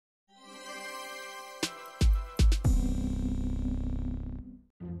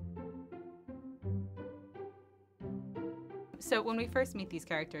So when we first meet these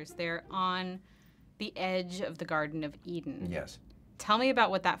characters, they're on the edge of the Garden of Eden. Yes. Tell me about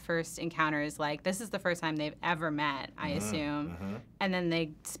what that first encounter is like. This is the first time they've ever met, I assume. And then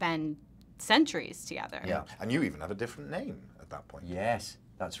they spend centuries together. Yeah, and you even have a different name at that point. Yes,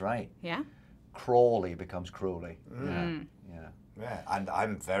 that's right. Yeah? Crawley becomes Crowley. Yeah, and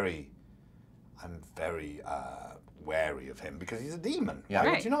I'm very wary of him because he's a demon. Yeah. Why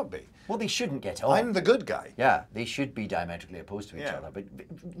Right. would you not be? Well, they shouldn't get on. I'm the good guy. Yeah, they should be diametrically opposed to each Yeah. other. But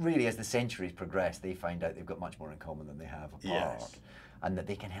really, as the centuries progress, they find out they've got much more in common than they have apart. Yes. And that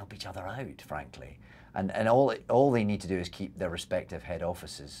they can help each other out, frankly. And all they need to do is keep their respective head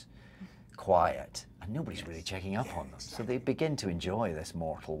offices quiet. And nobody's really checking up on them. So they begin to enjoy this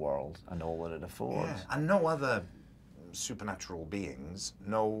mortal world and all that it affords. Yeah. And no other supernatural beings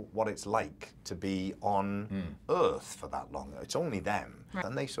know what it's like to be on Earth for that long. It's only them. Right.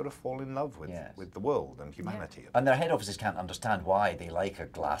 And they sort of fall in love with, Yes. with the world and humanity. And their head offices can't understand why they like a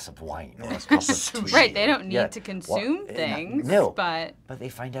glass of wine or a Yes. cup of Sushi. tea. Right, they don't need Yeah. to consume things, no, but they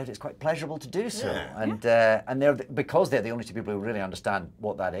find out it's quite pleasurable to do so, Yeah. and they're because they're the only two people who really understand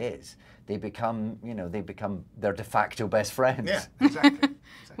what that is. They become, their de facto best friends. Yeah, exactly.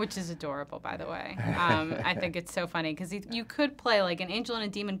 which is adorable, by the way. I think it's so funny because you could play like an angel and a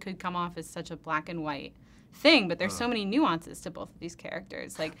demon could come off as such a black and white thing, but there's so many nuances to both of these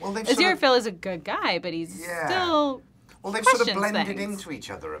characters. Like Well, they've sort of- Aziraphale is a good guy, but he's Yeah. still Well, they've sort of questions blended things. into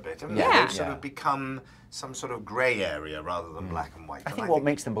each other a bit, haven't Yeah. they? Yeah. They've sort of become some sort of grey area rather than black and white. I And think what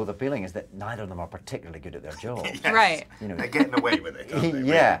makes them both appealing is that neither of them are particularly good at their job. Yes. Right. They're getting away with it, aren't they?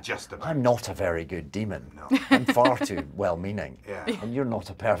 Yeah, Really, just about. I'm not a very good demon. No. I'm far too well-meaning. Yeah. And you're not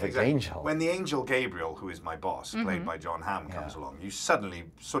a perfect Exactly. angel. When the angel Gabriel, who is my boss, played by John Hamm, comes along, you suddenly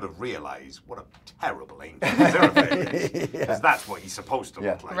sort of realise what a terrible angel Aziraphale is. Because that's what he's supposed to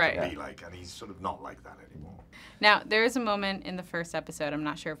look like Right. and be like, and he's sort of not like that anymore. Now, there is a moment in the first episode, I'm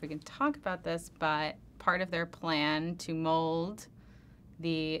not sure if we can talk about this, but part of their plan to mold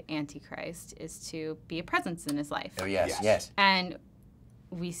the Antichrist is to be a presence in his life. Oh, yes, Yes. yes. And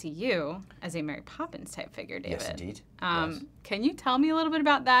we see you as a Mary Poppins type figure, David. Yes, indeed. Yes. Can you tell me a little bit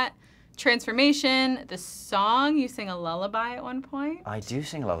about that transformation, the song? You sing a lullaby at one point. I do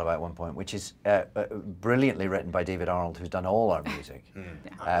sing a lullaby at one point, which is brilliantly written by David Arnold, who's done all our music.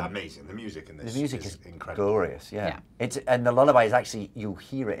 Amazing. The music in this The music is incredible. glorious, yeah. Yeah. And the lullaby is actually, you'll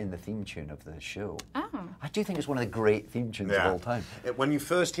hear it in the theme tune of the show. Oh. I do think it's one of the great theme tunes of all time. When you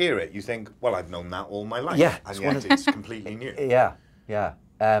first hear it, you think, well, I've known that all my life. Yeah, And it's one yet of- it's completely new. Yeah, yeah.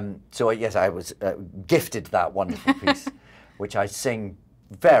 So yes, I was gifted that wonderful piece, which I sing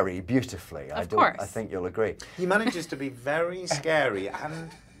very beautifully. Of course. I think you'll agree. He manages to be very scary and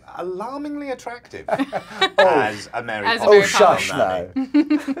alarmingly attractive as a Mary As a Poppins Mary shush Poppins.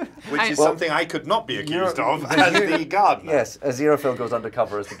 now. which is something I could not be accused of as the gardener. Yes, Aziraphale goes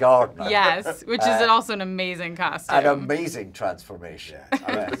undercover as the gardener. Yes, which is also an amazing costume. An amazing transformation. Yes,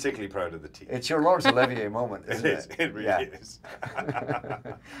 I was particularly proud of the team. It's your Laurence Olivier moment, isn't It it? is. It really Yeah. is.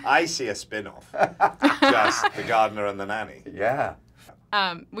 I see a spin-off. Just the gardener and the nanny. Yeah.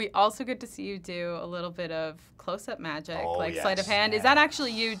 We also get to see you do a little bit of close-up magic, Oh, like sleight of yes. hand. Is that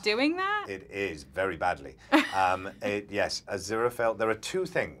actually you doing that? It is, very badly. Yes, Aziraphale, there are two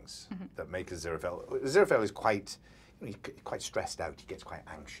things that make Aziraphale. Aziraphale is quite stressed out. He gets quite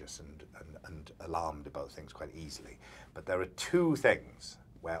anxious and alarmed about things quite easily. But there are two things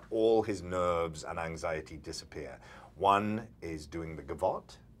where all his nerves and anxiety disappear. One is doing the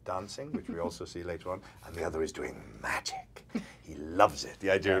gavotte, dancing, which we also see later on, and the other is doing magic. He loves it.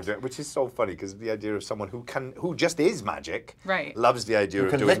 The idea of it, which is so funny because the idea of someone who just is magic, Right. loves the idea You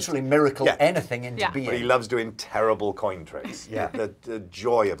of can doing literally miracle Yeah. anything into Yeah. being. but he loves doing terrible coin tricks. Yeah. The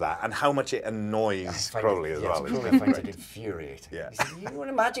joy of that and how much it annoys Find Crowley it- as yes, well. Crowley finds it infuriating. Yeah. He says, you want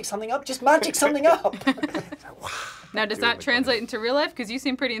to magic something up? Just magic something up. Now, does Do that it, translate into real life? Because you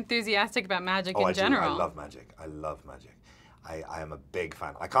seem pretty enthusiastic about magic Oh, in I do. general. I love magic. I love magic. I am a big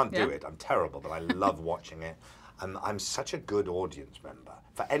fan. I can't do Yeah. it. I'm terrible, but I love watching it. I'm such a good audience member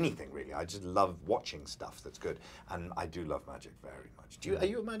for anything really. I just love watching stuff that's good, and I do love magic very much. Are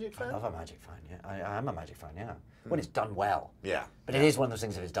you a magic fan? I love a magic fan, yeah. I am a magic fan, yeah. When it's done well. Yeah, But it is one of those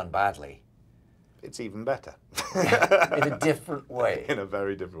things if it's done badly. it's even better. In a different way. In a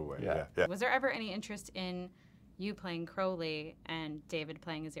very different way. Yeah. Yeah. Was there ever any interest in you playing Crowley and David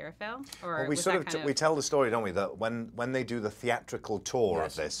playing Aziraphale? Or Well, we was sort that of we tell the story, don't we? That when they do the theatrical tour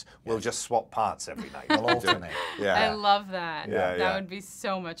Yes. of this, we'll just swap parts every night. We'll alternate. I Yeah, love that. Yeah, that yeah. would be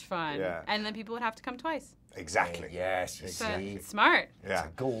so much fun. Yeah. And then people would have to come twice. exactly. Yes, you So, see. smart. Yeah.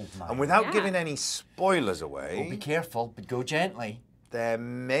 Gold mine. And without Yeah. giving any spoilers away, Oh, be careful, but go gently. there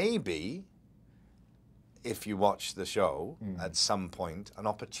may be if you watch the show at some point, an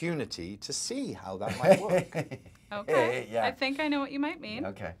opportunity to see how that might work. Okay. Yeah. I think I know what you might mean.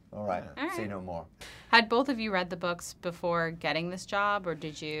 Okay, all right. All right. Say no more. Had both of you read the books before getting this job, or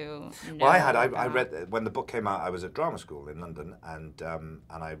did you know Well, I had. I about- read when the book came out. I was at drama school in London, and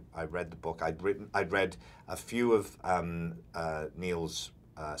I read the book. I'd read a few of Neil's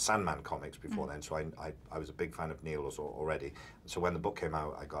Sandman comics before then, so I was a big fan of Neil already. So when the book came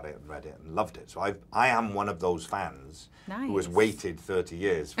out, I got it and read it and loved it. So I am one of those fans who has Nice. waited 30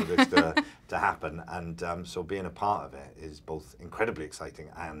 years for this to happen, and so being a part of it is both incredibly exciting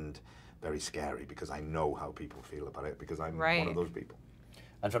and very scary, because I know how people feel about it, because I'm one Right. of those people.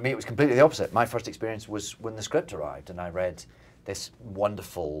 And for me, it was completely the opposite. My first experience was when the script arrived, and I read this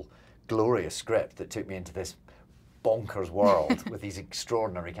wonderful, glorious script that took me into this bonkers world with these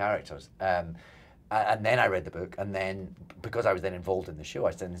extraordinary characters. And then I read the book, and then because I was then involved in the show,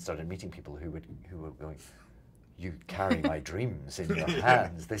 I then started meeting people who were going, "You carry my dreams in your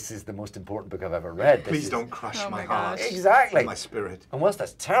hands. This is the most important book I've ever read. Please don't crush Oh my my heart, gosh. Exactly. my spirit." And whilst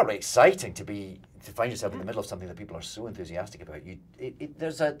that's terribly exciting to find yourself in the middle of something that people are so enthusiastic about,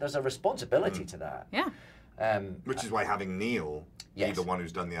 there's a responsibility to that. Yeah. Which is why having Neil be Yes. the one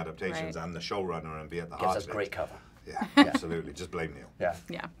who's done the adaptations Right. and the showrunner and be at the Gives heart us of it. great cover. Yeah, absolutely. Just blame Neil. Yeah.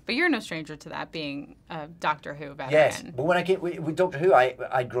 Yeah. But you're no stranger to that, being a Doctor Who veteran. Yes, but when I came with Doctor Who,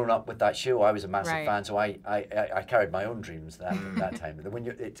 I'd grown up with that show. I was a massive Right. fan, so I carried my own dreams that time. But when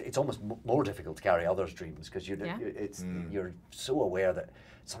it's almost more difficult to carry others' dreams, because Yeah. you're so aware that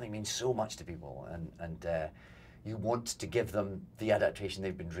something means so much to people, and you want to give them the adaptation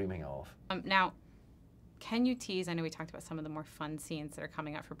they've been dreaming of. Now, can you tease? I know we talked about some of the more fun scenes that are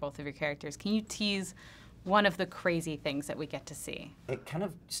coming up for both of your characters. Can you tease one of the crazy things that we get to see? It kind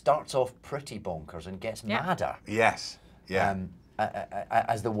of starts off pretty bonkers and gets Yeah. madder. Yes. Yeah.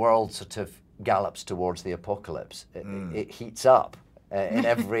 As the world sort of gallops towards the apocalypse, it heats up in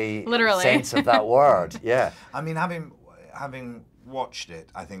every Literally. sense of that word. Yeah. I mean, having watched it,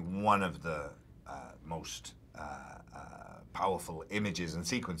 I think one of the most powerful images and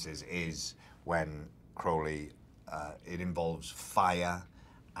sequences is when Crowley, it involves fire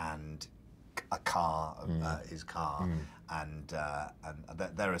and a car, his car, and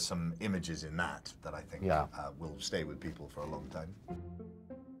there are some images in that I think will stay with people for a long time.